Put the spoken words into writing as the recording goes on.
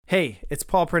Hey, it's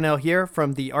Paul Purnell here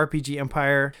from the RPG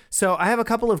Empire. So I have a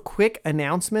couple of quick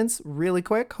announcements, really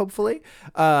quick, hopefully.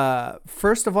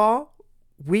 First of all,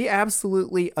 we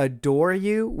absolutely adore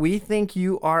you. We think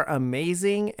you are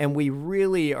amazing, and we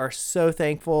really are so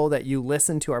thankful that you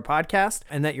listen to our podcast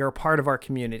and that you're a part of our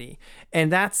community. And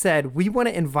that said, we want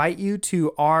to invite you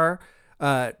to our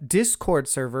Discord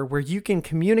server where you can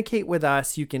communicate with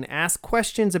us. You can ask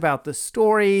questions about the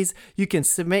stories. You can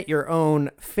submit your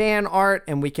own fan art,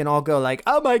 and we can all go like,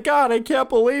 "Oh my God, I can't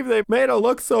believe they made it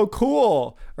look so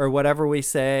cool," or whatever we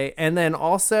say. And then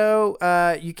also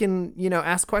you can,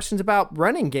 ask questions about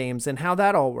running games and how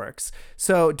that all works.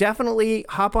 So definitely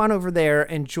hop on over there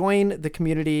and join the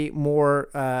community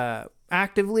more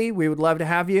actively. We would love to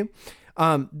have you.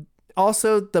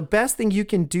 Also, the best thing you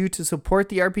can do to support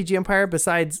the RPG Empire,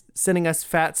 besides sending us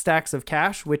fat stacks of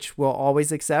cash, which we'll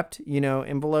always accept,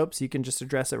 envelopes, you can just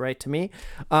address it right to me,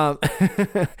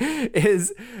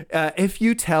 is if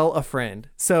you tell a friend.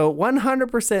 So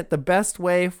 100% the best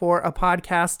way for a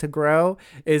podcast to grow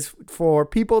is for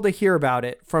people to hear about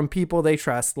it from people they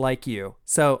trust, like you.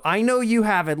 So I know you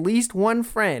have at least one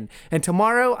friend, and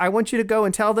tomorrow I want you to go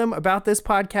and tell them about this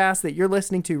podcast that you're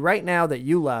listening to right now that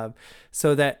you love,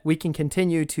 so that we can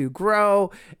continue to grow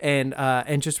and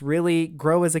just really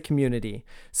grow as a community.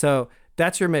 So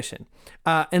that's your mission.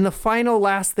 And the final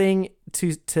last thing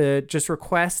to just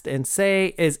request and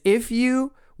say is, if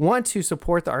you want to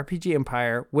support the RPG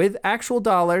Empire with actual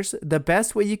dollars, the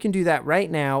best way you can do that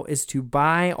right now is to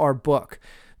buy our book,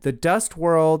 The Dust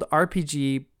World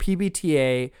RPG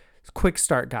PBTA Quick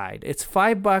Start Guide. It's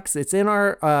 $5. It's in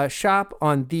our shop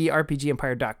on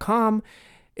therpgempire.com.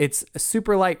 It's a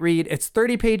super light read. It's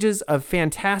 30 pages of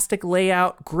fantastic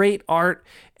layout, great art,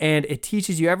 and it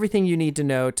teaches you everything you need to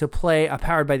know to play a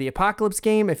Powered by the Apocalypse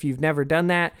game if you've never done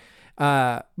that.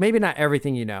 Maybe not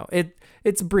everything you know.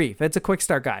 It's brief. It's a quick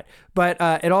start guide. But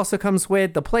it also comes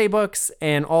with the playbooks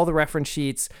and all the reference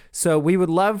sheets. So we would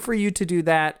love for you to do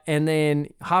that, and then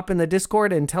hop in the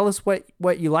Discord and tell us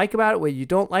what you like about it, what you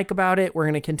don't like about it. We're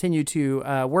going to continue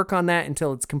to work on that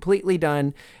until it's completely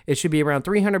done. It should be around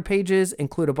 300 pages,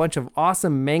 include a bunch of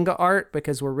awesome manga art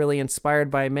because we're really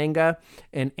inspired by manga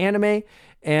and anime.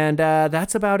 And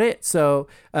that's about it. So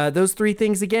those three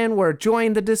things again were: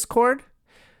 join the Discord,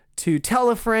 to tell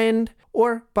a friend,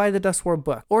 or buy the Dust World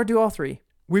book, or do all three.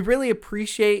 We really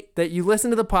appreciate that you listen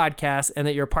to the podcast and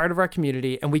that you're part of our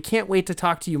community, and we can't wait to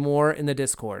talk to you more in the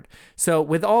Discord. So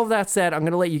with all of that said, I'm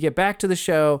going to let you get back to the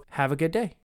show. Have a good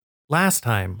day. Last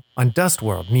time on Dust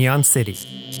World Neon City.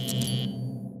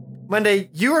 Monday,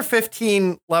 you were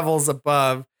 15 levels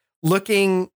above,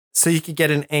 looking so you could get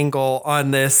an angle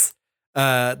on this,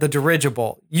 the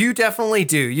dirigible. You definitely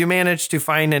do. You managed to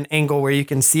find an angle where you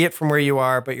can see it from where you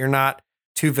are, but you're not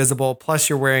too visible. Plus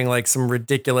you're wearing like some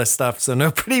ridiculous stuff, so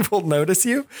nobody will notice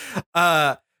you.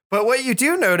 But what you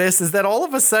do notice is that all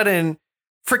of a sudden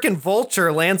freaking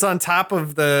Vulture lands on top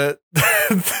of the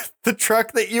the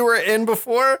truck that you were in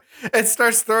before and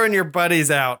starts throwing your buddies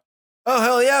out. Oh,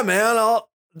 hell yeah, man.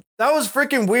 That was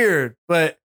freaking weird,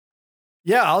 but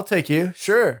yeah, I'll take you.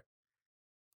 Sure.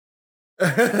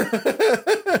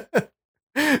 That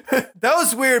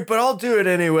was weird, but I'll do it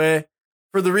anyway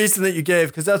for the reason that you gave,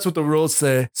 because that's what the rules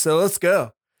say. So let's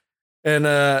go.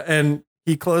 And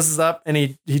he closes up and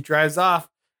he drives off.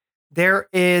 There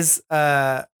is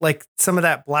like some of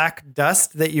that black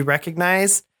dust that you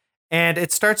recognize, and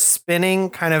it starts spinning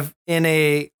kind of in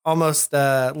a almost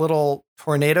little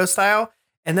tornado style.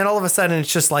 And then all of a sudden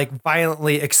it's just like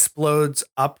violently explodes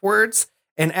upwards.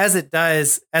 And as it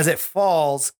does, as it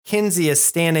falls, Kinsey is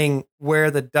standing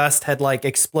where the dust had like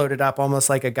exploded up, almost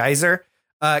like a geyser.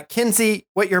 Kinsey,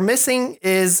 what you're missing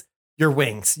is your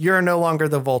wings. You're no longer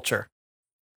the Vulture.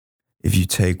 If you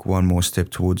take one more step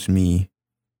towards me,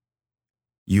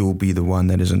 you'll be the one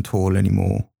that isn't tall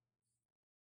anymore.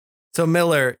 So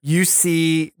Miller, you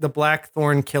see the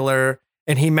Blackthorn Killer,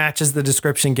 and he matches the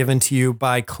description given to you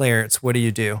by Clarence. What do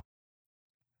you do?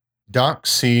 Doc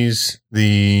sees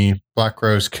the Black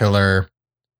Rose Killer,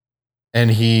 and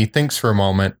he thinks for a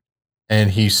moment, and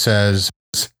he says,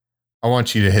 I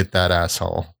want you to hit that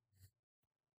asshole.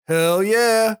 Hell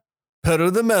yeah.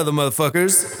 Pedal the metal,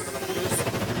 motherfuckers.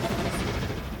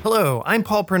 Hello, I'm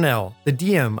Paul Purnell, the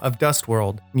DM of Dust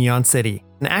World Neon City,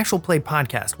 an actual play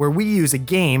podcast where we use a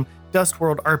game, Dust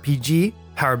World RPG,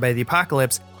 powered by the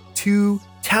Apocalypse, to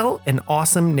tell an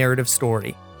awesome narrative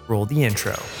story. Roll the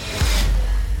intro.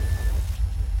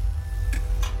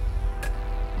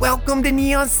 Welcome to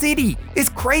Neon City. It's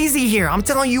crazy here. I'm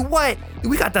telling you what,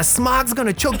 We got the smog's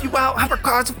gonna choke you out.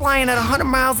 Hovercars flying at 100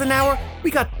 miles an hour. We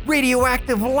got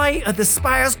radioactive light of the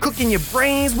spires cooking your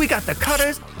brains. We got the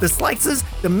cutters, the slicers,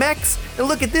 the mechs. And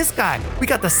look at this guy. We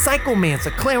got the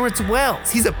Psychomancer, Clarence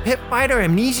Wells. He's a pit fighter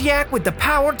amnesiac with the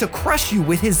power to crush you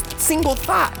with his single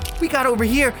thought. We got over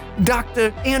here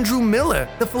Dr. Andrew Miller,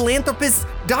 the philanthropist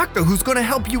doctor who's gonna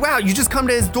help you out. You just come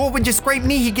to his door with your scraped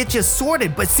knee, he gets you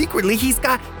sorted, but secretly he's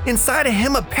got inside of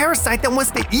him a parasite that wants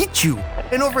to eat you.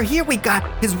 And over here we got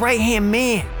his right-hand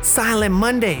man, Silent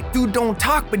Monday. Dude don't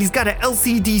talk, but he's got an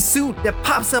LCD suit that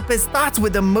pops up his thoughts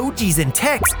with emojis and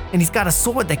text. And he's got a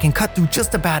sword that can cut through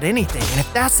just about anything. And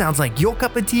if that sounds like your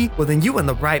cup of tea, well then you're in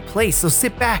the right place. So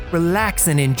sit back, relax,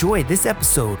 and enjoy this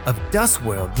episode of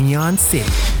Dustworld Neon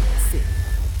City.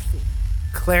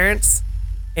 Clarence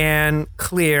and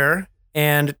Clear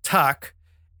and Tuck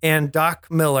and Doc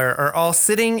Miller are all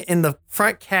sitting in the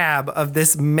front cab of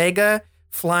this mega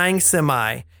flying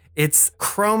semi. It's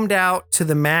chromed out to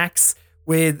the max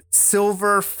with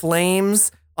silver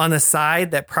flames on the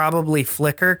side that probably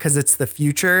flicker because it's the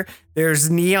future. There's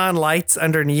neon lights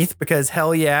underneath because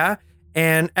hell yeah.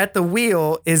 And at the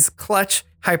wheel is Clutch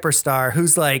Hyperstar,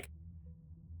 who's like,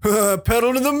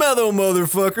 pedal to the metal,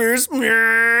 motherfuckers.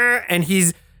 And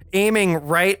he's aiming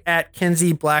right at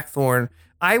Kinsey Blackthorn.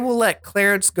 I will let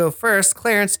Clarence go first.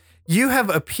 Clarence, you have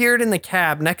appeared in the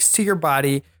cab next to your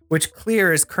body, which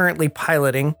Clear is currently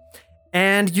piloting.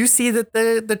 And you see that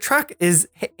the truck is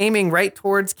aiming right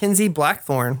towards Kinsey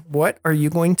Blackthorn. What are you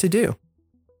going to do?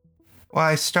 Well,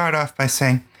 I start off by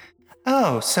saying,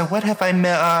 oh, so what have I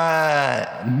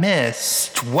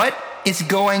missed? What is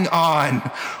going on?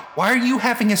 Why are you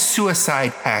having a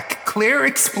suicide pact? Clear,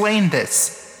 explain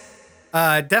this.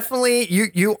 Definitely,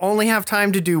 you only have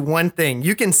time to do one thing.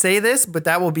 You can say this, but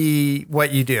that will be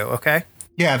what you do, okay?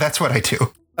 Yeah, that's what I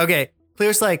do. Okay,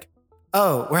 Clear's like,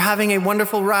 oh, we're having a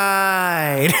wonderful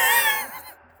ride.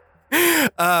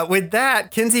 With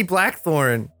that, Kinsey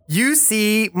Blackthorn, you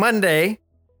see Monday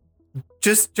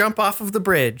just jump off of the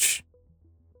bridge.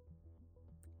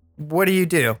 What do you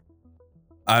do?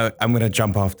 I'm going to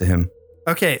jump after him.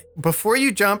 Okay, before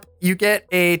you jump, you get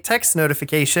a text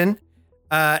notification.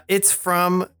 It's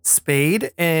from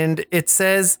Spade, and it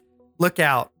says, look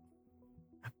out.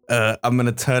 I'm going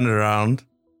to turn around.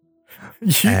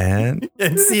 And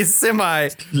see a semi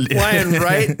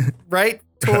flying right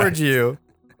towards you.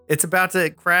 It's about to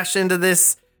crash into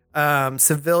this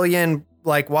civilian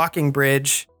walking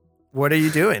bridge. What are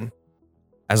you doing?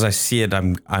 As I see it,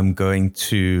 I'm going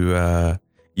to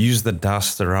use the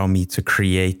dust around me to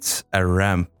create a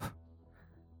ramp,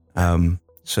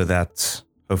 so that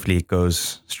hopefully it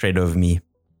goes straight over me.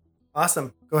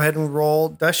 Awesome. Go ahead and roll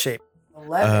dust shape.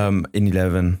 11. In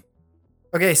 11.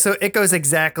 Okay, so it goes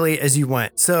exactly as you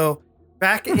went. So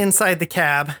back inside the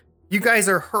cab, you guys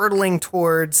are hurtling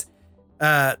towards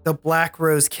the Black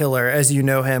Rose Killer, as you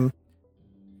know him.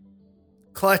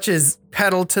 Clutch is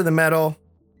pedal to the metal.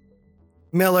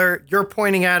 Miller, you're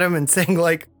pointing at him and saying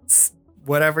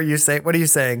whatever you say. What are you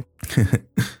saying?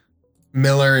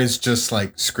 Miller is just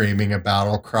screaming a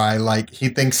battle cry, he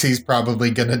thinks he's probably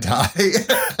gonna die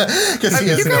because he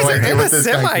has no idea what this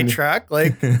guy can do. Truck,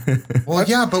 well,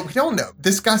 yeah, but we don't know.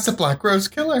 This guy's the Black Rose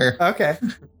Killer. Okay.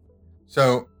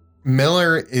 So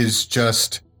Miller is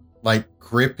just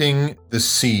gripping the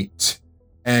seat,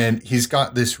 and he's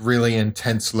got this really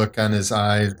intense look on his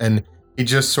eyes, and he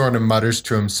just sort of mutters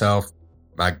to himself,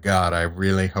 "My God, I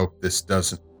really hope this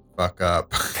doesn't fuck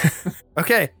up."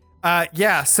 Okay.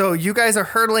 Yeah, so you guys are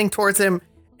hurtling towards him,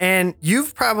 and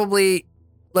you've probably,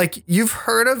 you've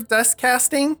heard of dust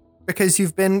casting because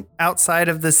you've been outside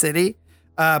of the city.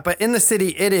 But in the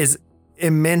city, it is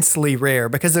immensely rare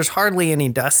because there's hardly any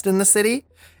dust in the city.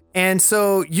 And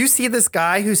so you see this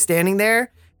guy who's standing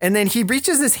there, and then he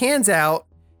reaches his hands out,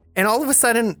 and all of a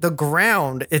sudden the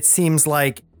ground, it seems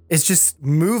like, is just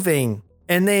moving.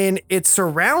 And then it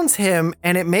surrounds him,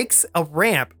 and it makes a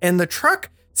ramp, and the truck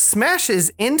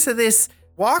smashes into this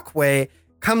walkway,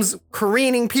 comes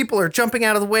careening. People are jumping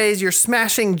out of the ways. You're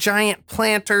smashing giant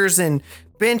planters and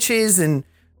benches and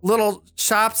little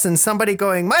shops, and somebody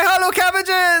going, "My hollow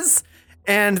cabbages!"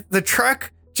 And the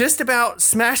truck just about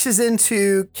smashes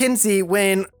into Kinsey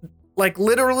when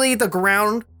literally the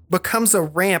ground becomes a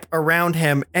ramp around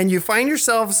him, and you find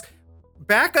yourselves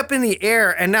back up in the air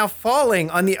and now falling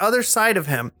on the other side of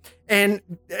him. And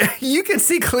you can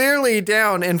see clearly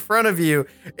down in front of you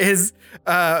is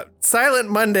Silent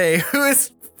Monday, who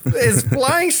is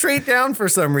flying straight down for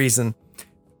some reason.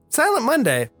 Silent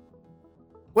Monday,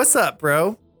 what's up,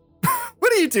 bro?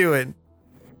 What are you doing?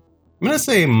 I'm going to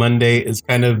say Monday is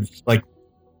kind of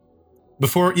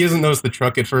before, he doesn't notice the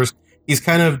truck at first. he's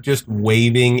kind of just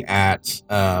waving at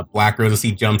Black Rose as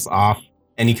he jumps off,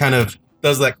 and he kind of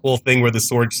does that cool thing where the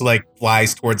sword just like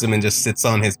flies towards him and just sits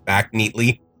on his back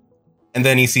neatly. And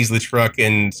then he sees the truck,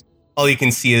 and all you can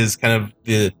see is kind of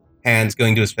the hands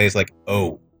going to his face like,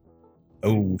 oh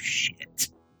shit.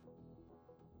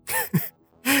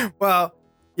 Well,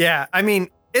 yeah, I mean,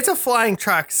 it's a flying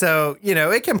truck, so,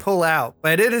 it can pull out,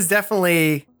 but it is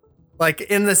definitely like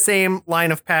in the same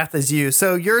line of path as you.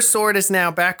 So your sword is now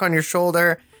back on your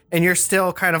shoulder, and you're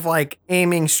still kind of like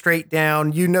aiming straight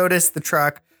down. You notice the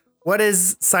truck. What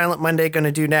is Silent Monday going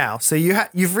to do now? So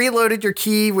you've reloaded your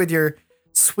key with your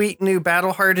sweet new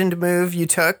battle-hardened move you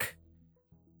took.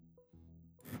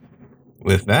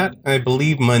 With that, I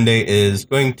believe Monday is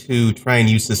going to try and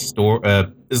use his store.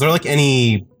 Is there like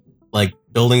any like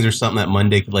buildings or something that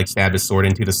Monday could like stab his sword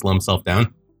into to slow himself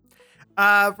down?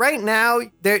 Right now,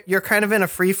 you're kind of in a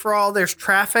free-for-all. There's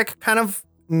traffic kind of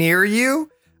near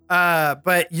you,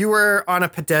 but you were on a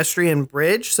pedestrian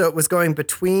bridge, so it was going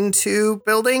between two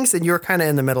buildings, and you were kind of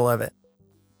in the middle of it.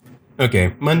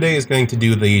 Okay, Monday is going to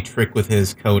do the trick with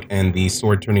his coat and the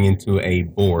sword turning into a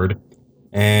board,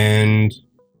 and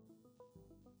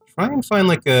try and find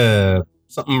like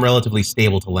something relatively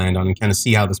stable to land on and kind of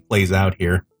see how this plays out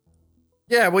here.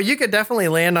 Yeah, well, you could definitely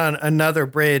land on another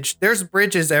bridge. There's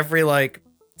bridges every like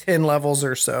 10 levels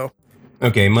or so.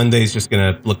 Okay, Monday's just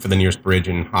gonna look for the nearest bridge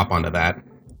and hop onto that.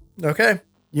 Okay,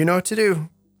 you know what to do.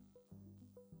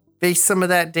 Face some of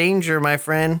that danger, my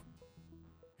friend.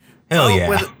 Hell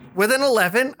yeah. With an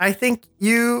 11, I think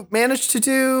you managed to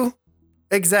do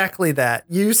exactly that.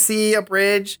 You see a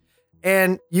bridge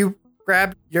and you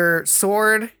grab your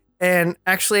sword, and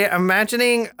actually I'm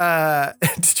imagining,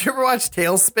 did you ever watch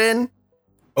Tailspin?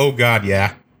 Oh god,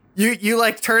 yeah. You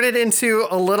like turn it into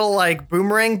a little like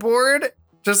boomerang board,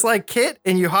 just like Kit,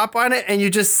 and you hop on it and you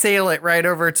just sail it right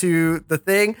over to the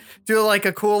thing, do like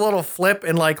a cool little flip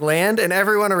and like land, and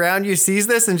everyone around you sees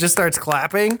this and just starts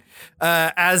clapping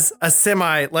as a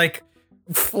semi like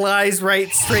flies right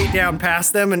straight down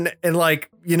past them, and like,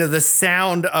 the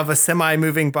sound of a semi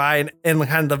moving by and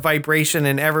kind of the vibration,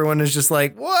 and everyone is just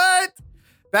like, what?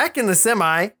 Back in the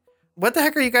semi, what the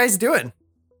heck are you guys doing?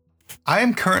 I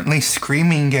am currently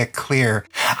screaming at Clear.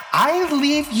 I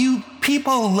leave you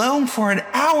people alone for an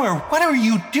hour. What are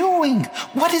you doing?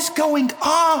 What is going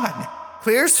on?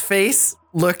 Clear's face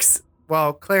looks,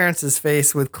 Clarence's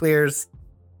face with Clear's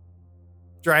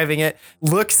driving it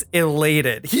looks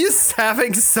elated. He's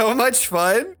having so much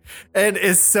fun and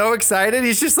is so excited.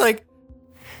 He's just like,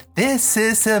 this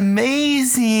is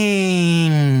amazing.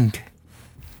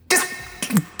 Just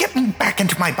get me back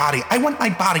into my body. I want my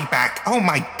body back. Oh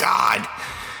my God.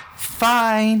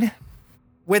 Fine.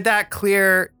 With that,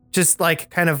 Clear just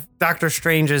like kind of Doctor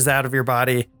Strange is out of your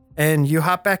body, and you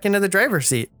hop back into the driver's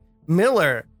seat.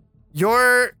 Miller,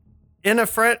 you're in the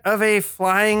front of a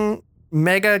flying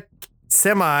mega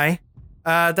semi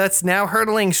that's now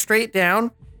hurtling straight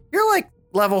down. You're like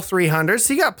level 300,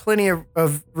 so you got plenty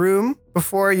of room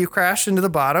before you crash into the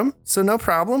bottom, so no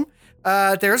problem.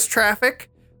 There's traffic.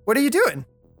 What are you doing?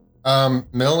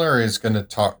 Miller is going to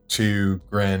talk to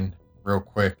Grin real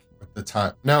quick with the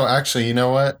time. No, actually, you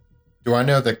know what? Do I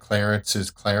know that Clarence is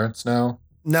Clarence now?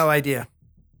 No idea.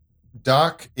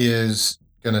 Doc is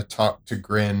going to talk to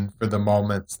Grin for the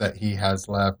moments that he has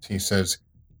left. He says,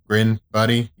 Grin,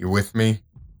 buddy, you with me?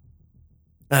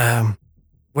 Where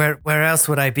else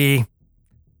would I be?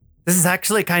 This is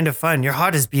actually kind of fun. Your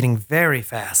heart is beating very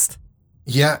fast.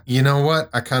 Yeah, you know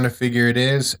what? I kind of figure it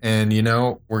is. And,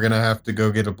 we're going to have to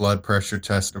go get a blood pressure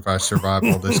test if I survive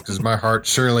all this, because my heart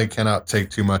surely cannot take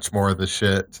too much more of the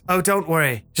shit. Oh, don't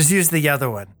worry. Just use the other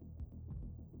one.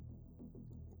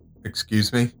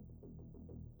 Excuse me?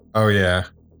 Oh, yeah.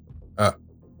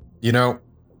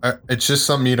 It's just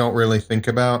something you don't really think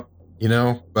about,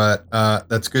 but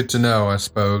that's good to know, I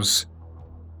suppose.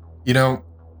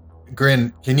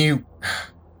 Grin, can you...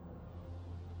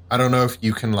 I don't know if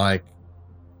you can,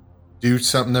 do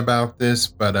something about this,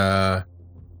 but,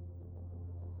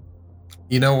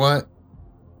 you know what?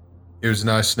 It was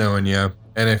nice knowing you.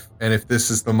 And if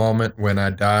this is the moment when I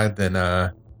die, then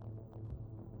I'll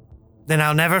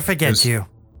never forget you.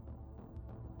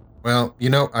 Well,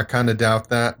 I kind of doubt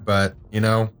that, but,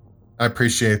 I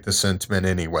appreciate the sentiment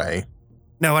anyway.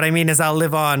 No, what I mean is I'll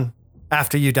live on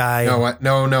after you die.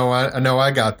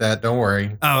 I got that. Don't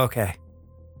worry. Oh, okay.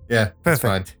 Yeah, perfect. That's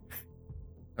fine.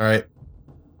 All right.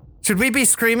 Should we be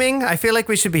screaming? I feel like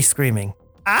we should be screaming.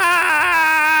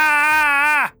 Ah!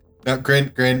 No,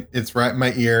 Grin, it's right in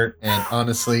my ear, and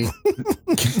honestly,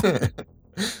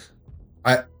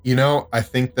 I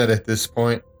think that at this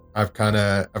point, I've kind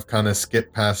of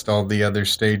skipped past all the other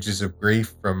stages of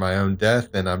grief from my own death,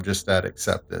 and I'm just at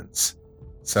acceptance.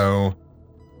 So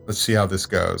let's see how this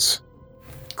goes.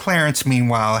 Clarence,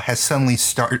 meanwhile, has suddenly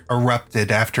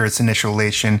erupted after its initial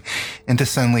elation into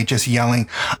suddenly just yelling,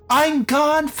 "I'm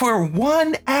gone for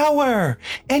 1 hour,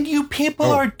 and you people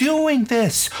are doing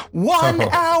this 1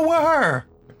 hour."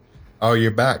 Oh, you're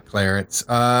back, Clarence.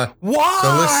 Why?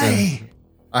 So listen,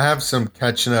 I have some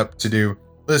catching up to do.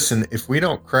 Listen, if we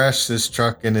don't crash this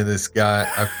truck into this guy,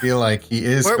 I feel like he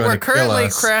is going to kill us. We're currently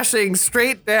crashing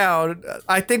straight down.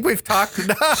 I think we've talked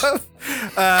enough.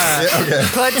 Okay.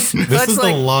 Clutch, This is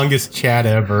the longest chat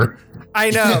ever. I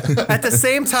know. At the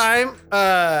same time,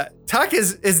 Tuck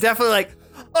is definitely like,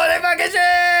 holy fucking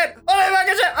shit! Holy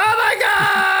fucking shit! Oh my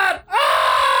god!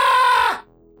 Ah!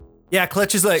 Yeah,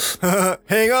 Clutch is like,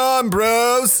 hang on,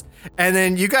 bros. And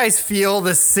then you guys feel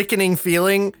the sickening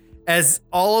feeling as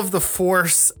all of the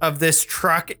force of this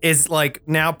truck is like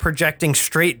now projecting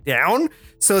straight down.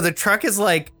 So the truck is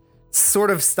like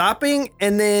sort of stopping,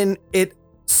 and then it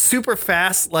super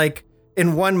fast, like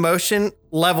in one motion,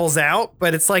 levels out,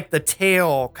 but it's like the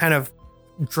tail kind of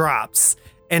drops,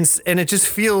 and it just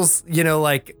feels,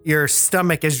 like your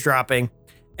stomach is dropping,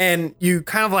 and you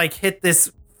kind of like hit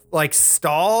this like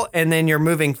stall, and then you're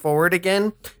moving forward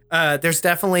again. There's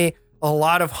definitely a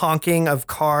lot of honking of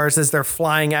cars as they're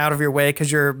flying out of your way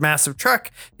because you're a massive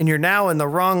truck and you're now in the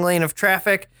wrong lane of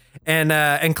traffic.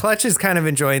 And Clutch is kind of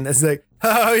enjoying this. Like,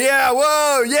 oh yeah,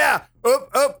 whoa, yeah,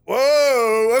 up,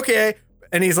 whoa, okay.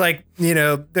 And he's like,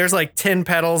 there's like 10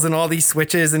 pedals and all these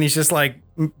switches, and he's just like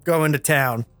going to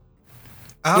town.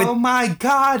 Oh my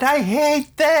God, I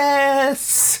hate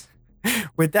this.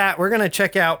 With that, we're going to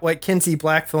check out what Kinsey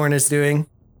Blackthorn is doing.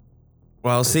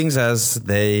 Well, seeing as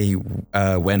they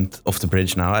went off the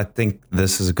bridge now, I think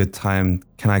this is a good time.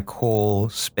 Can I call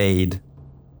Spade?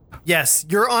 Yes,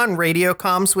 you're on radio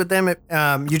comms with them.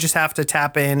 You just have to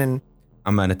tap in, and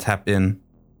I'm going to tap in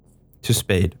to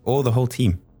Spade or the whole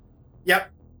team.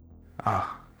 Yep. Can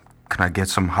I get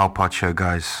some help out here,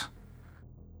 guys?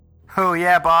 Oh,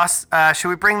 yeah, boss. Should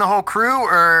we bring the whole crew,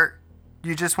 or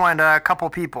you just want a couple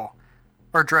people?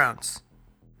 Or drones?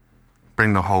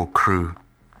 Bring the whole crew.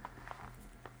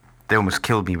 They almost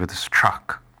killed me with this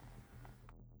truck.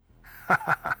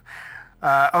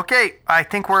 Okay, I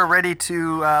think we're ready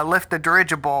to lift the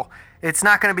dirigible. It's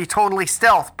not going to be totally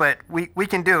stealth, but we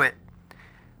can do it.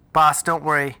 Boss, don't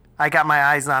worry. I got my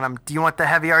eyes on them. Do you want the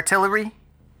heavy artillery?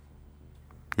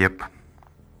 Yep.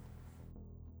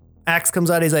 Axe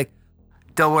comes out. He's like,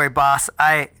 don't worry, boss.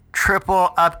 I triple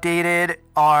updated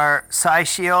our Psy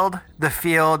shield. The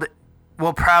field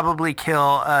will probably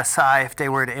kill Psy if they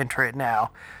were to enter it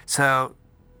now. So,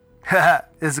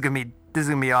 this is gonna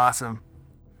be awesome.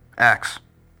 Axe.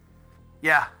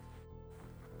 Yeah.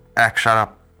 Axe, shut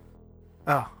up.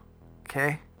 Oh,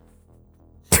 okay.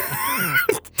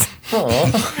 Damn.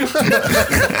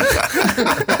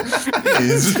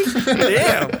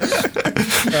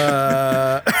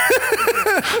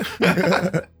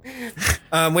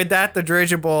 With that, the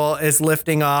dirigible is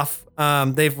lifting off.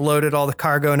 They've loaded all the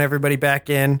cargo and everybody back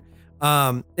in.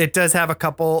 It does have a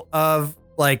couple of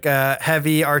like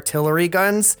heavy artillery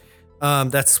guns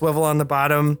that swivel on the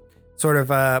bottom, sort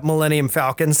of Millennium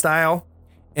Falcon style.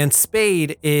 And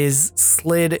Spade is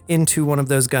slid into one of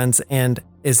those guns and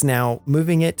is now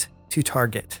moving it to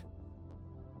target.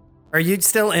 Are you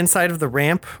still inside of the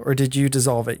ramp, or did you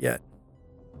dissolve it yet?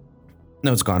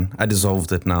 No, it's gone. I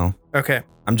dissolved it now. Okay.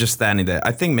 I'm just standing there.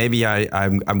 I think maybe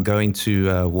I'm going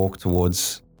to walk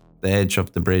towards the edge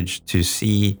of the bridge to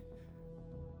see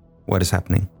what is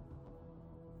happening.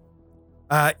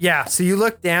 Yeah, so you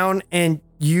look down and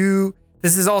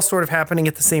this is all sort of happening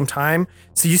at the same time.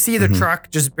 So you see the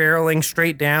truck just barreling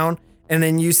straight down, and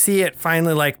then you see it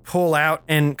finally like pull out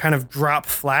and kind of drop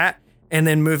flat, and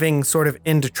then moving sort of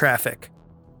into traffic.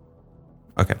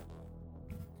 Okay.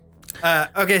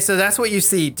 Okay, so that's what you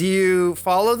see. Do you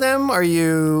follow them? Are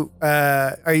you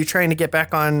trying to get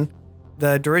back on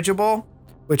the dirigible,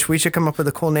 which we should come up with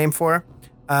a cool name for,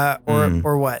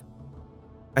 or what?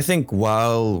 I think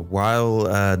while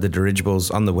the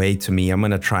dirigible's on the way to me, I'm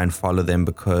going to try and follow them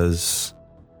because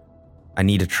I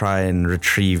need to try and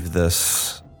retrieve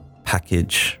this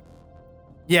package.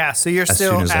 Yeah, so you're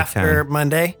still after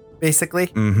Monday, basically?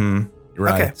 Mm-hmm.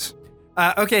 Right. Okay.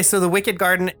 Okay, so the Wicked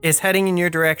Garden is heading in your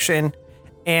direction,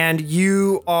 and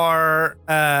you are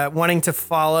wanting to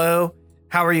follow.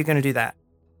 How are you going to do that?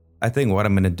 I think what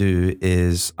I'm going to do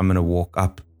is I'm going to walk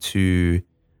up to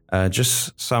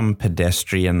just some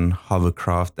pedestrian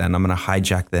hovercraft, and I'm going to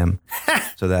hijack them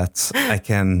so that I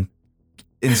can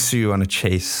ensue on a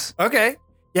chase. Okay.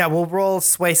 Yeah, we'll roll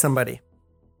sway somebody.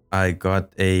 I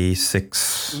got a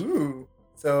 6. Ooh.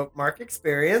 So mark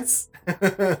experience.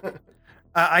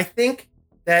 I think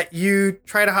that you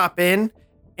try to hop in,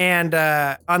 and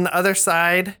on the other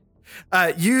side,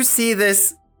 you see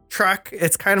this truck.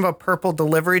 It's kind of a purple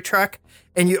delivery truck,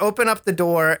 and you open up the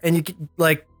door, and you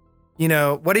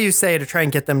what do you say to try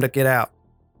and get them to get out?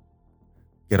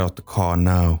 Get out the car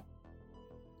now.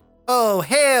 Oh,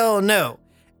 hell no.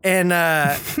 And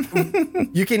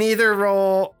you can either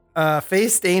roll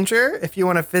face danger if you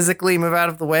want to physically move out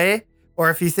of the way, or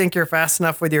if you think you're fast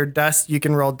enough with your dust, you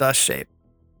can roll dust shape.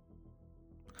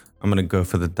 I'm going to go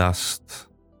for the dust.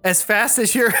 As fast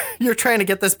as you're trying to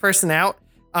get this person out,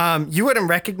 you wouldn't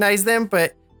recognize them,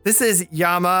 but this is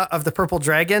Yama of the Purple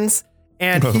Dragons,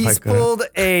 and Oh my he's God. pulled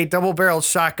a double-barreled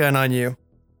shotgun on you.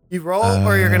 You roll,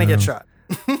 or you're going to get shot.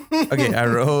 Okay, I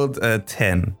rolled a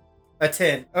 10. A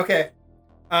 10. Okay.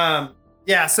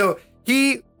 Yeah, so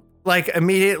he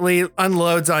immediately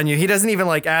unloads on you. He doesn't even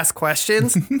ask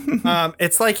questions.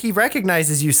 It's like he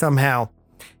recognizes you somehow.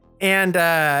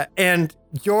 And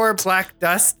your black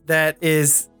dust that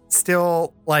is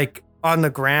still on the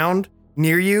ground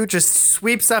near you just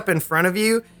sweeps up in front of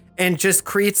you and just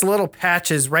creates little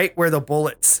patches right where the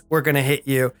bullets were going to hit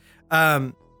you.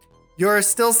 You're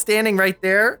still standing right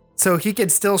there, so he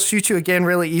could still shoot you again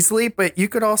really easily, but you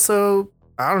could also,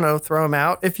 I don't know, throw him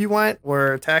out if you want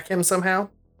or attack him somehow.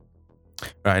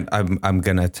 Right, I'm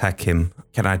going to attack him.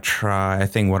 Can I try? I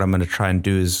think what I'm going to try and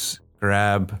do is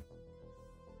grab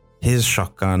his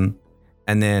shotgun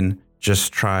and then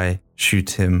just try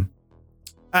shoot him.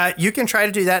 You can try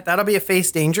to do that. That'll be a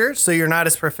face danger, so you're not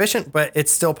as proficient, but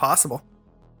it's still possible.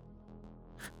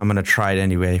 I'm going to try it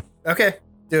anyway. Okay,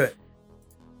 do it.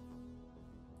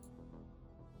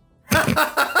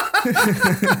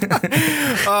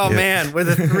 Oh, man, with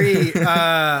a 3.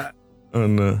 Oh,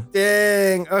 no.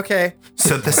 Dang, okay.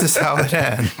 So this is how it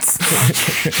ends.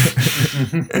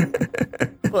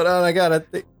 Hold on, I gotta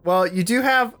think. Well, you do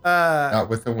have... Not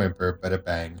with a whimper, but a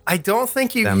bang. I don't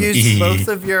think you've Damn. used both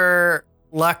of your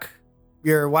luck,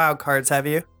 your wild cards, have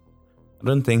you? I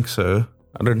don't think so.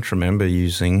 I don't remember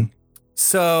using.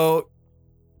 So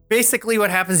basically what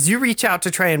happens is you reach out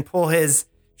to try and pull his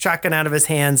shotgun out of his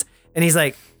hands, and he's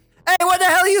like, "Hey, what the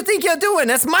hell do you think you're doing?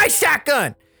 That's my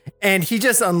shotgun!" And he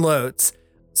just unloads.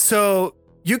 So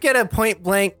you get a point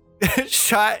blank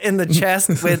shot in the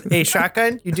chest with a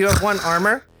shotgun. You do have 1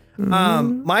 armor.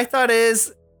 My thought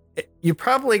is you're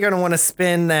probably going to want to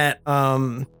spend that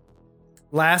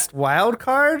last wild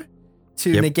card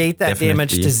to Yep, negate that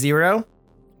damage definitely. to 0.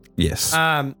 Yes.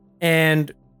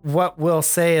 And what we'll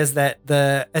say is that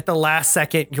at the last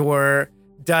second, your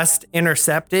dust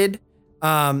intercepted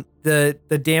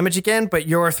the damage again, but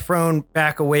you're thrown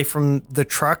back away from the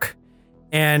truck,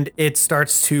 and it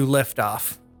starts to lift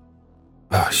off.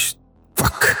 Oh,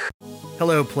 fuck.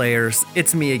 Hello, players.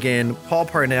 It's me again, Paul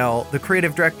Parnell, the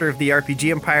creative director of the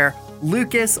RPG Empire,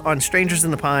 Lucas on Strangers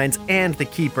in the Pines, and the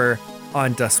Keeper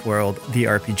on Dustworld, the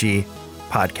RPG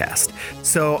podcast.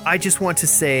 So I just want to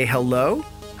say hello.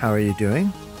 How are you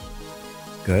doing?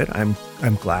 Good. I'm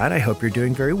glad. I hope you're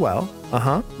doing very well.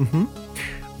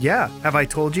 Yeah. Have I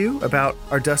told you about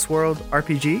our Dustworld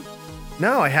RPG?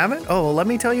 No, I haven't. Oh, well, let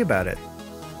me tell you about it.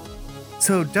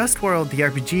 So Dustworld, the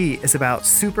RPG, is about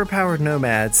superpowered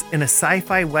nomads in a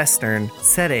sci-fi western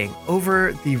setting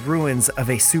over the ruins of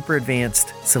a super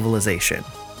advanced civilization.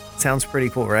 Sounds pretty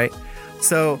cool, right?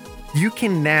 So you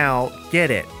can now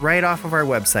get it right off of our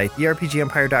website,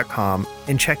 therpgempire.com,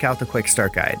 and check out the Quick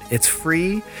Start Guide. It's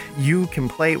free. You can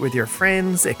play it with your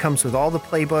friends. It comes with all the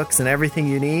playbooks and everything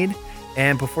you need.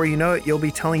 And before you know it, you'll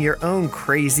be telling your own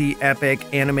crazy,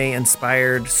 epic,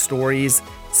 anime-inspired stories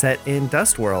set in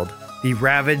Dustworld, the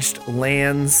ravaged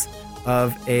lands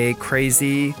of a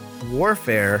crazy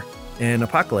warfare in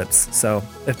Apocalypse. So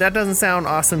if that doesn't sound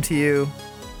awesome to you,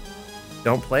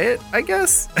 don't play it, I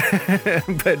guess.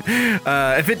 But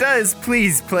if it does,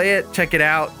 please play it, check it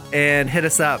out, and hit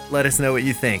us up. Let us know what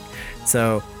you think.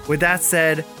 So with that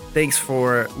said, thanks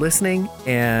for listening,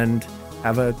 and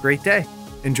have a great day.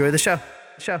 Enjoy the show.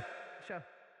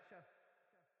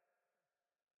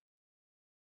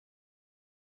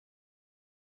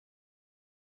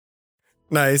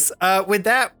 Nice. With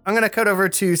that, I'm going to cut over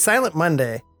to Silent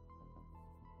Monday.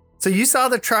 So you saw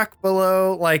the truck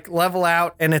below, level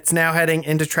out, and it's now heading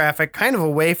into traffic, kind of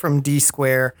away from D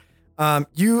Square.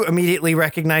 You immediately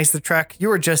recognize the truck. You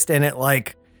were just in it,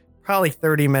 probably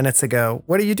 30 minutes ago.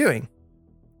 What are you doing?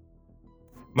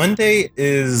 Monday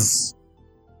is,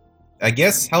 I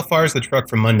guess, how far is the truck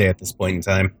from Monday at this point in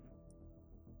time?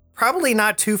 Probably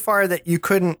not too far that you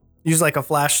couldn't use a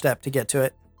flash step to get to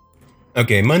it.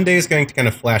 Okay, Monday is going to kind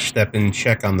of flash step and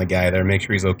check on the guy there, make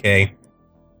sure he's okay.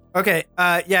 Okay,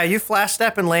 yeah, you flash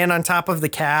step and land on top of the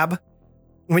cab.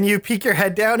 When you peek your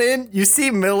head down in, you see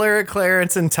Miller,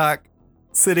 Clarence, and Tuck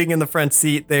sitting in the front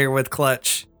seat there with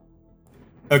Clutch.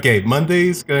 Okay,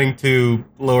 Monday's going to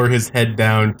lower his head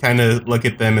down, kind of look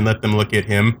at them and let them look at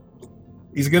him.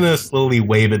 He's going to slowly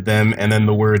wave at them, and then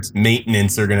the words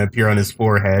maintenance are going to appear on his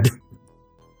forehead.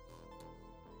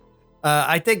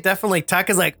 I think definitely Tuck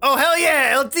is like, oh, hell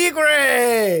yeah, El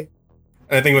Tigre!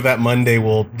 And I think with that, Monday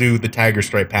will do the tiger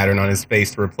stripe pattern on his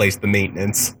face to replace the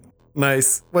maintenance.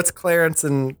 Nice. What's Clarence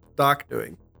and Doc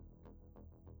doing?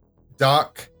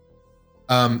 Doc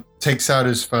takes out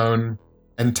his phone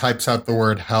and types out the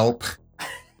word help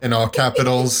in all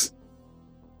capitals,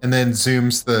 and then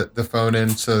zooms the phone in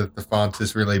so that the font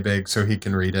is really big so he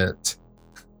can read it.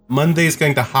 Monday's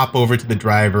going to hop over to the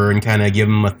driver and kind of give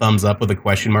him a thumbs up with a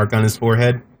question mark on his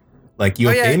forehead. Like, you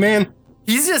okay, man?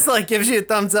 He's just like, gives you a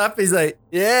thumbs up. He's like,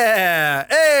 yeah,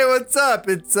 hey, what's up?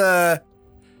 It's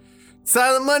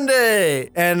Silent Monday.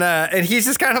 And he's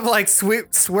just kind of like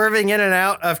swerving in and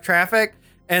out of traffic.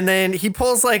 And then he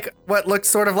pulls like what looks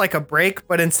sort of like a brake,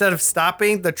 but instead of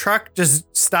stopping, the truck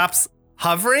just stops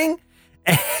hovering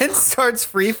and starts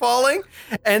free falling.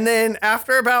 And then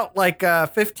after about like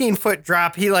a 15-foot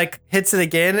drop, he like hits it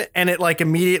again, and it like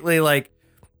immediately like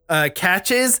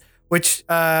catches, which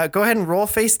go ahead and roll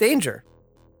face danger.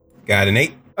 Got an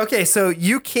 8. Okay, so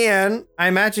you can, I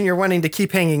imagine you're wanting to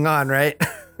keep hanging on, right?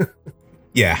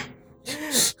 Yeah.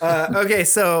 Okay,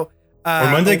 so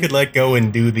or Monday could let go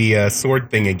and do the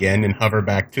sword thing again and hover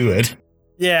back to it.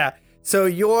 Yeah. So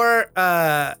your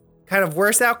kind of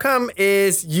worst outcome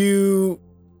is you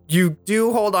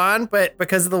do hold on, but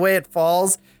because of the way it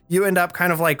falls, you end up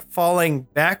kind of like falling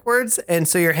backwards, and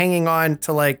so you're hanging on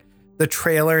to like the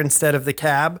trailer instead of the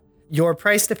cab. Your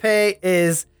price to pay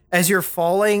is, as you're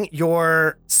falling,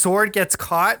 your sword gets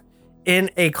caught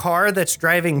in a car that's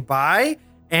driving by,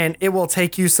 and it will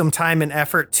take you some time and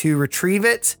effort to retrieve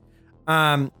it.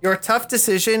 Your tough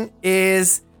decision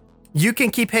is you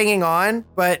can keep hanging on,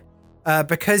 but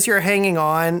because you're hanging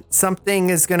on, something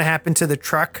is going to happen to the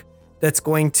truck that's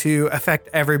going to affect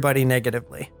everybody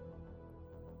negatively.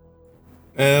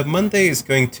 Monday is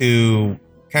going to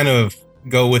kind of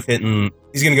go with it, and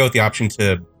he's going to go with the option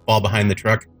to fall behind the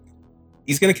truck.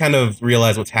 He's going to kind of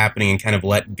realize what's happening and kind of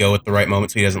let go at the right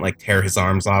moment so he doesn't like tear his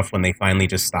arms off when they finally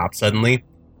just stop suddenly.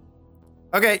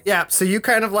 Okay, yeah. So you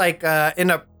kind of like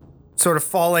end up sort of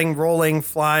falling, rolling,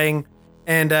 flying,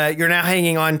 and you're now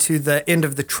hanging on to the end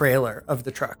of the trailer of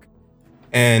the truck.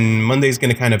 And Monday's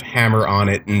going to kind of hammer on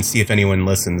it and see if anyone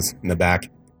listens in the back.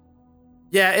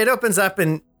 Yeah, it opens up,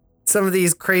 and some of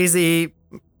these crazy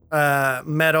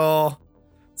metal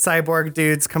cyborg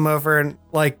dudes come over and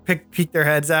like peek their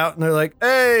heads out, and they're like,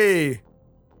 "Hey,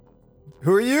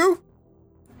 who are you?"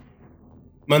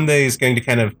 Monday is going to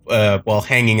kind of, while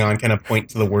hanging on, kind of point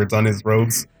to the words on his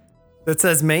robes. That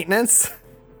says maintenance?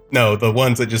 No, the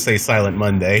ones that just say Silent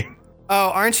Monday.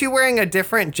 Oh, aren't you wearing a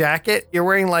different jacket? You're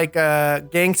wearing like a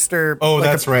gangster. Oh, like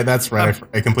that's right.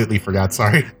 I completely forgot.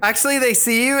 Sorry. Actually, they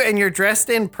see you and you're dressed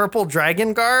in purple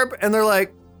dragon garb, and they're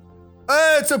like,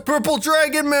 "Hey, it's a purple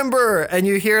dragon member!" And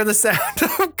you hear the sound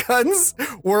of guns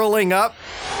whirling up.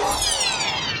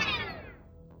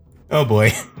 Oh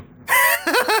boy.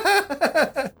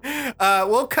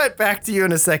 We'll cut back to you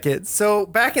in a second. So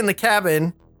back in the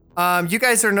cabin, you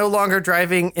guys are no longer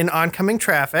driving in oncoming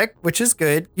traffic, which is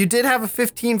good. You did have a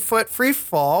 15-foot free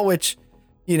fall, which,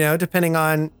 you know, depending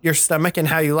on your stomach and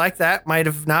how you like that, might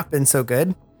have not been so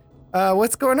good.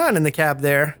 What's going on in the cab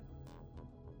there?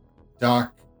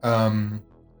 Doc, I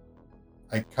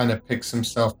kind of picks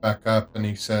himself back up and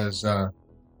he says,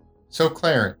 so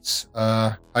Clarence,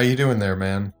 how you doing there,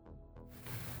 man?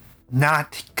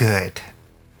 Not good.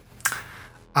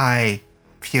 I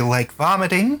feel like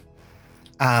vomiting.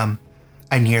 I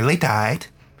nearly died.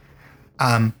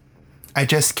 I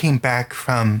just came back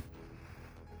from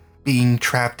being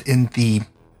trapped in the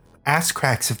ass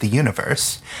cracks of the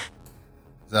universe.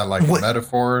 Is that like a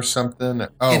metaphor or something?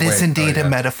 Oh, it is indeed a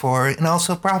metaphor, and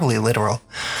also probably literal.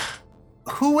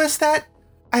 Who was that?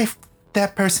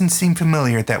 That person seemed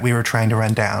familiar that we were trying to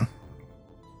run down.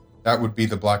 That would be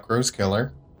the Black Rose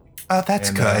Killer. Oh,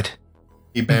 that's good.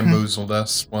 He bamboozled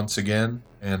us once again,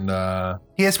 and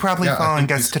he is probably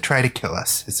following us to try to kill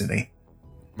us, isn't he?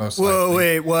 Most likely. Whoa,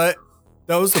 wait, what?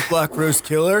 That was the Black Rose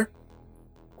Killer?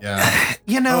 Yeah.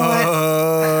 You know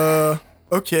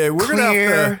what? Okay, we're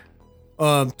gonna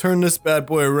have to turn this bad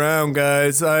boy around,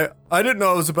 guys. I didn't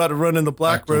know I was about to run in the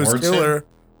Black Rose Killer. Him?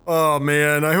 Oh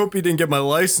man, I hope he didn't get my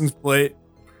license plate.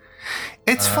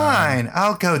 It's fine.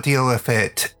 I'll go deal with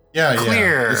it. Yeah,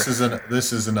 Clear. yeah.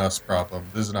 This is an us problem.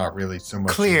 This is not really so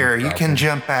much. Clear, a you can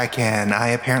jump back in. I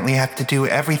apparently have to do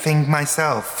everything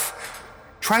myself.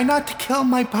 Try not to kill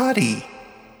my body.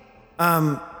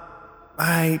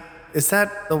 Is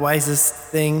that the wisest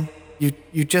thing?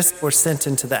 You just were sent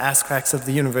into the ass cracks of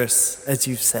the universe, as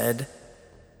you said.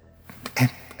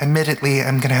 Admittedly,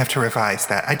 I'm gonna have to revise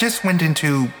that. I just went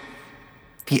into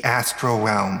the astral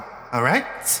realm, alright?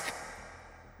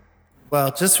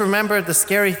 Well, just remember the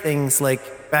scary things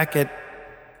like back at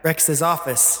Rex's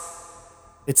office.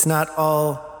 It's not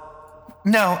all...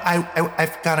 No,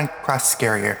 I've gotten across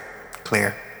scarier,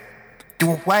 Claire.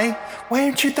 Why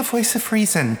aren't you the voice of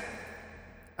reason?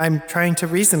 I'm trying to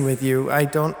reason with you. I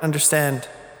don't understand.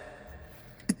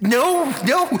 No,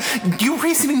 you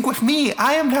reasoning with me.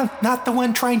 I am not the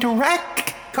one trying to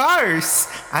wreck cars.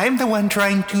 I am the one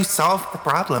trying to solve the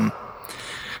problem.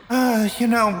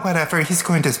 Whatever. He's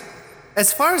going to...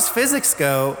 As far as physics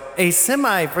go, a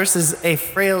semi versus a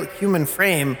frail human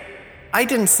frame, I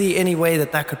didn't see any way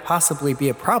that could possibly be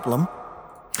a problem.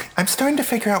 I'm starting to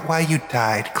figure out why you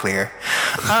died, Claire.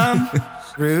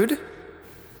 Rude?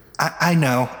 I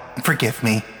know. Forgive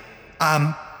me.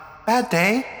 Bad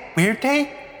day? Weird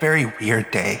day? Very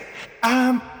weird day.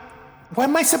 What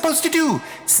am I supposed to do?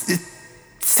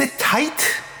 Sit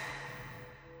tight?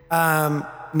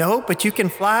 No, but you can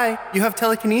fly. You have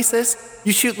telekinesis.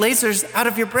 You shoot lasers out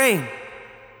of your brain.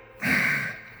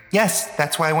 Yes,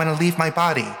 that's why I want to leave my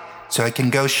body. So I can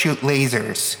go shoot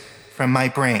lasers from my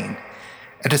brain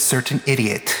at a certain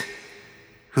idiot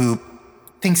who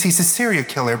thinks he's a serial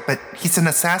killer, but he's an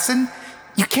assassin?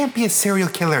 You can't be a serial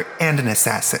killer and an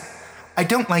assassin. I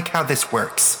don't like how this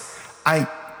works.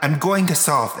 I'm going to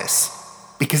solve this.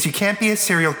 Because you can't be a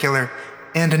serial killer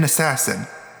and an assassin.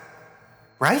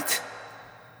 Right?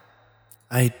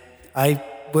 I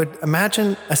would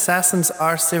imagine assassins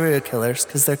are serial killers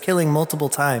because they're killing multiple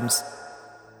times.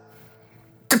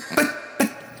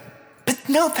 But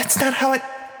no, that's not how it...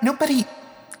 Nobody...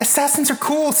 Assassins are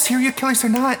cool, serial killers are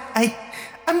not.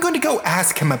 I'm going to go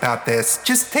ask him about this.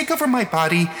 Just take over my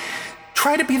body.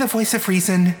 Try to be the voice of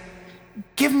reason.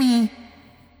 Give me...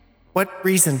 What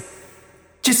reason?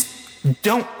 Just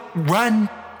don't run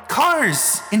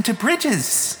cars into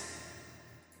bridges.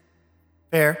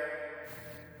 Fair.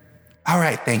 All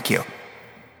right, thank you.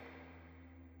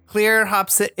 Clear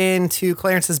hops it into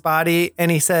Clarence's body and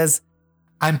he says,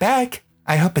 I'm back.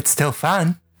 I hope it's still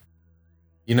fun.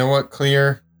 You know what,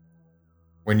 Clear?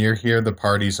 When you're here, the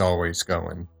party's always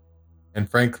going. And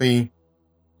frankly,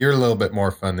 you're a little bit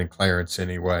more fun than Clarence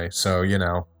anyway. So,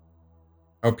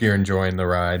 hope you're enjoying the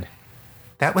ride.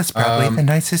 That was probably the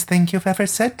nicest thing you've ever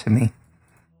said to me.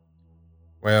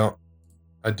 Well,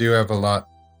 I do have a lot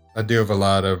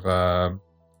of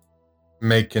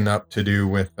making up to do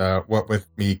with what with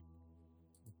me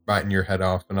biting your head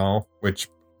off and all, which,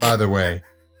 by the way,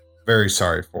 very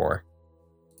sorry for.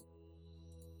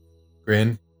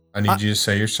 Grin, I need you to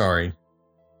say you're sorry.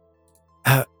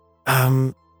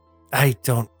 I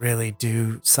don't really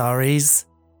do sorries.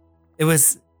 It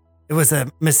was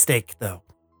a mistake, though.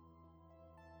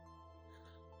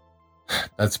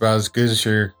 That's about as good as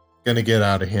you're gonna get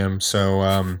out of him.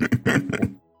 So,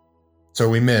 so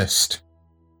we missed.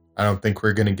 I don't think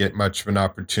we're gonna get much of an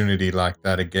opportunity like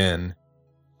that again.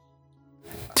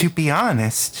 To be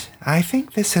honest, I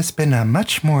think this has been a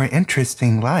much more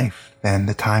interesting life than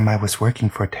the time I was working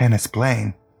for Tanis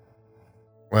Blaine.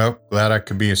 Well, glad I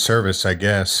could be of service, I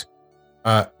guess.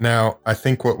 Now, I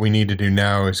think what we need to do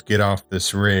now is get off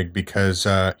this rig because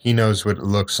he knows what it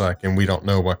looks like and we don't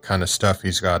know what kind of stuff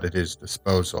he's got at his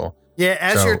disposal. Yeah,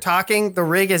 as you're talking, the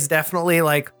rig is definitely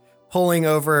like pulling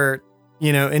over,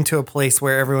 into a place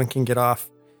where everyone can get off.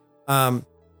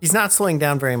 He's not slowing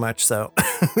down very much, so.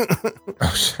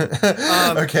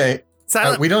 Okay.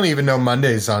 We don't even know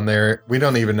Monday's on there. We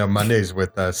don't even know Monday's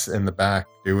with us in the back,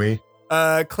 do we?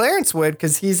 Clarence would,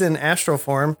 because he's in astral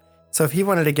form. So if he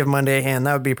wanted to give Monday a hand,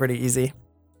 that would be pretty easy.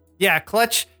 Yeah,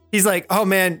 Clutch, he's like, oh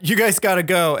man, you guys gotta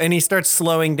go. And he starts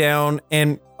slowing down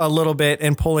and a little bit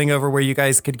and pulling over where you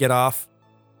guys could get off.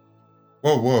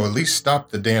 Whoa, at least stop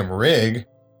the damn rig.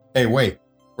 Hey, wait,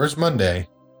 where's Monday?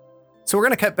 So we're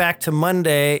gonna cut back to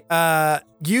Monday.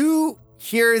 You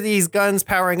hear these guns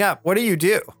powering up. What do you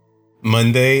do?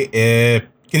 Monday,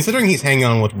 considering he's hanging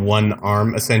on with one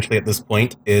arm essentially at this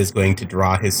point, is going to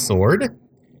draw his sword.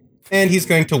 And he's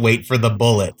going to wait for the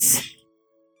bullets.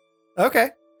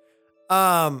 Okay.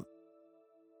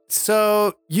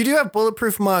 So you do have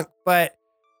Bulletproof Monk, but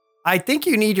I think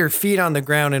you need your feet on the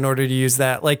ground in order to use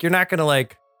that. Like, you're not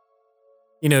going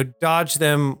to dodge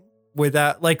them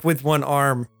without, with one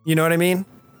arm. You know what I mean?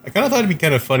 I kind of thought it'd be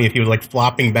kind of funny if he was like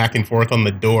flopping back and forth on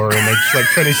the door and they're just like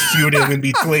trying to shoot him in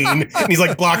between. And he's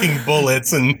like blocking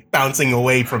bullets and bouncing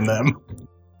away from them.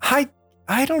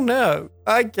 I don't know.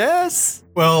 I guess.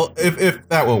 Well, if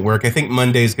that won't work, I think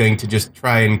Monday's going to just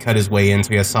try and cut his way in so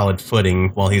he has solid footing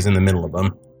while he's in the middle of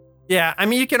them. Yeah, I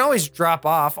mean, you can always drop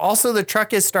off. Also, the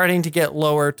truck is starting to get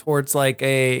lower towards like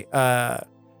a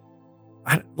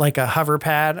hover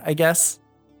pad, I guess.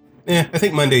 I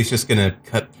think Monday's just going to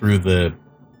cut through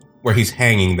where he's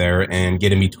hanging there and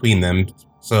get in between them.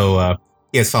 So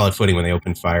he has solid footing when they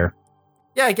open fire.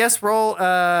 Yeah, I guess roll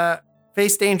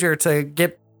face danger to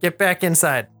get back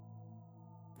inside.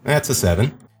 That's a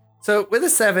 7. So with a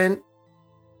 7,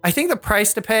 I think the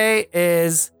price to pay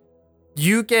is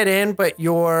you get in, but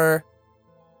you're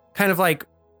kind of like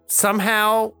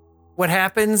somehow what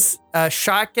happens, a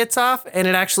shot gets off and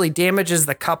it actually damages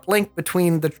the cup link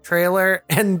between the trailer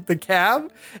and the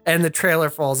cab, and the trailer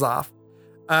falls off.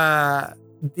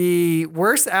 The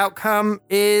worst outcome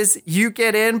is you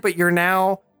get in, but you're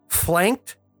now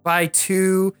flanked by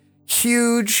 2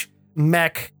 huge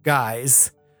mech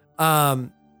guys.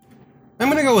 I'm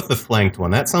going to go with the flanked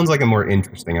one. That sounds like a more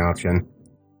interesting option.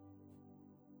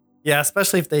 Yeah,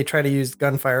 especially if they try to use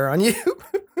gunfire on you.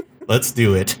 Let's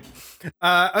do it.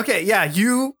 Okay, yeah,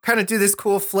 you kind of do this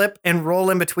cool flip and roll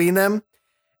in between them.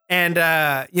 And,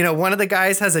 one of the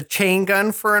guys has a chain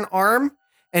gun for an arm,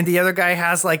 and the other guy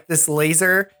has like this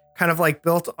laser kind of like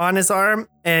built on his arm.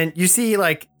 And you see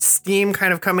like steam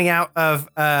kind of coming out of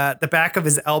the back of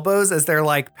his elbows as they're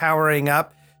like powering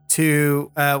up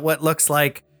to what looks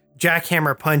like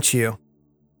jackhammer punch you.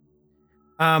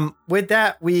 With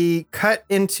that, we cut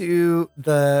into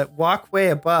the walkway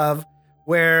above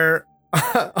where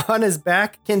on his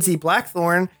back, Kinsey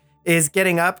Blackthorn is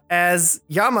getting up as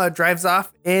Yama drives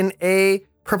off in a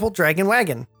purple dragon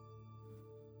wagon.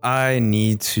 I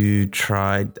need to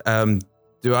try.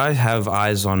 Do I have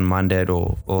eyes on Monday at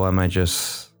all, or am I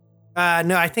just?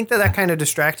 No, I think that kind of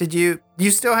distracted you.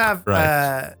 You still have,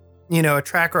 Right. a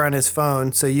tracker on his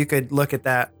phone, so you could look at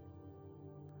that.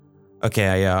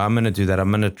 Okay, yeah, I'm gonna do that.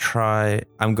 I'm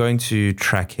going to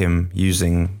track him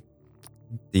using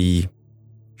the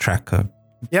tracker.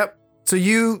 Yep. So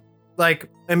you like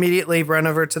immediately run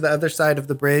over to the other side of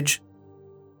the bridge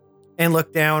and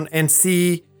look down and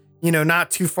see, not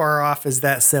too far off is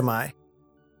that semi.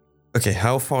 Okay,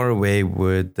 how far away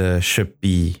would the ship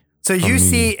be? So from you me?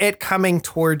 see it coming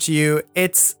towards you.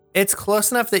 It's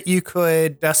close enough that you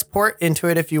could dust port into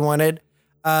it if you wanted.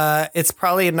 It's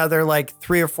probably another like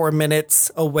 3 or 4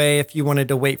 minutes away if you wanted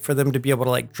to wait for them to be able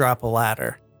to like drop a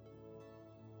ladder.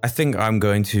 I think I'm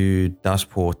going to dust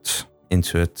port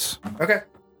into it. Okay.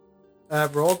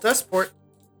 Roll dust port.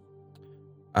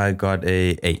 I got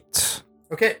a 8.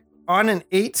 Okay. On an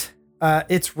 8,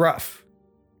 it's rough.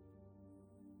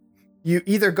 You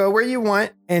either go where you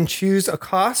want and choose a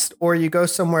cost, or you go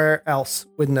somewhere else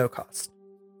with no cost.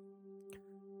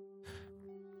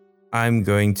 I'm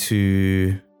going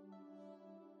to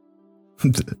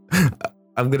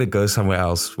go somewhere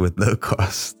else with no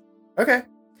cost. Okay.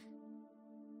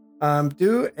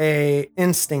 Do a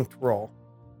instinct roll.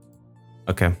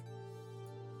 Okay.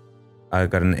 I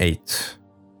got an 8.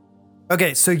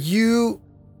 Okay, so you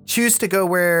choose to go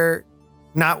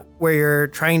not where you're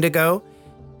trying to go,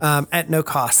 at no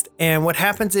cost. And what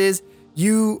happens is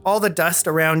all the dust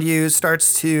around you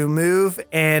starts to move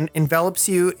and envelops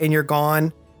you, and you're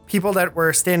gone. People that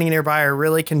were standing nearby are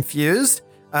really confused.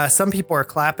 Some people are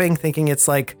clapping, thinking it's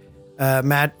like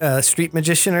a street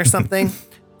magician or something.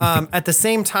 At the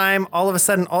same time, all of a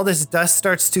sudden, all this dust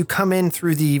starts to come in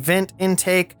through the vent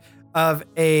intake of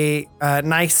a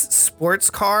nice sports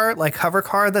car, like hover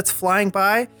car that's flying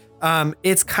by.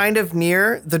 It's kind of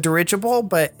near the dirigible,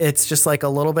 but it's just like a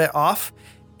little bit off.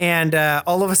 And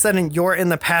all of a sudden, you're in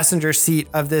the passenger seat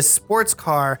of this sports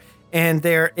car, and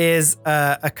there is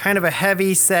a kind of a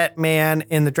heavy set man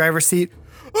in the driver's seat.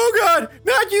 Oh God,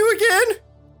 not you again!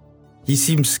 He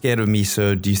seems scared of me,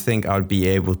 so do you think I'd be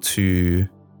able to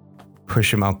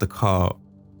push him out the car?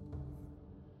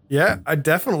 Yeah,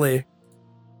 definitely.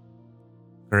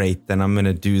 Great, then I'm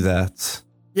gonna do that.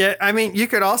 Yeah, I mean, you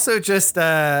could also just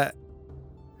Or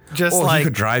like, he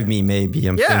could drive me, maybe.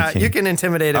 I'm thinking. you can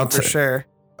intimidate him I'll for sure.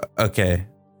 Okay,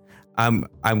 I'm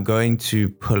going to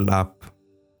pull up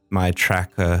my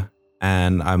tracker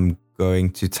and I'm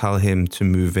going to tell him to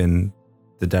move in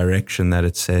the direction that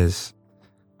it says.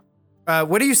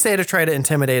 What do you say to try to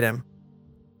intimidate him?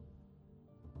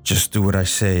 Just do what I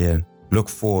say and look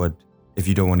forward if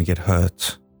you don't want to get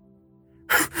hurt.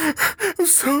 I'm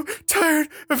so tired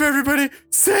of everybody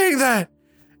saying that.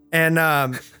 And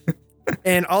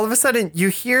and all of a sudden you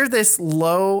hear this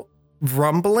low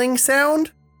rumbling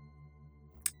sound,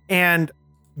 and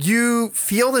you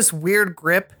feel this weird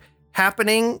grip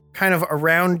happening kind of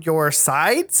around your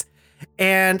sides,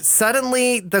 and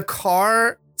suddenly the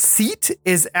car seat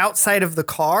is outside of the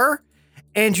car,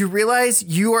 and you realize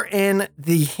you are in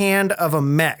the hand of a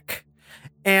mech,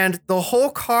 and the whole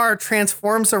car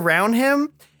transforms around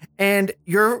him, and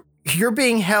you're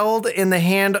being held in the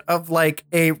hand of like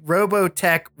a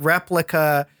Robotech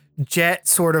replica jet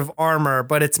sort of armor,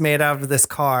 but it's made out of this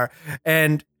car.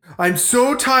 And I'm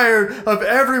so tired of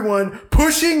everyone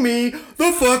pushing me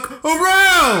the fuck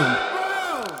around.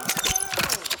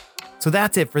 So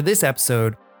that's it for this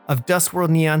episode of Dustworld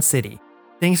Neon City.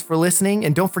 Thanks for listening,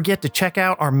 and don't forget to check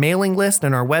out our mailing list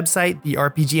and our website,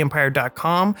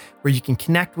 therpgempire.com, where you can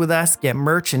connect with us, get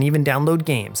merch, and even download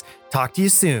games. Talk to you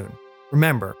soon.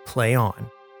 Remember, play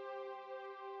on.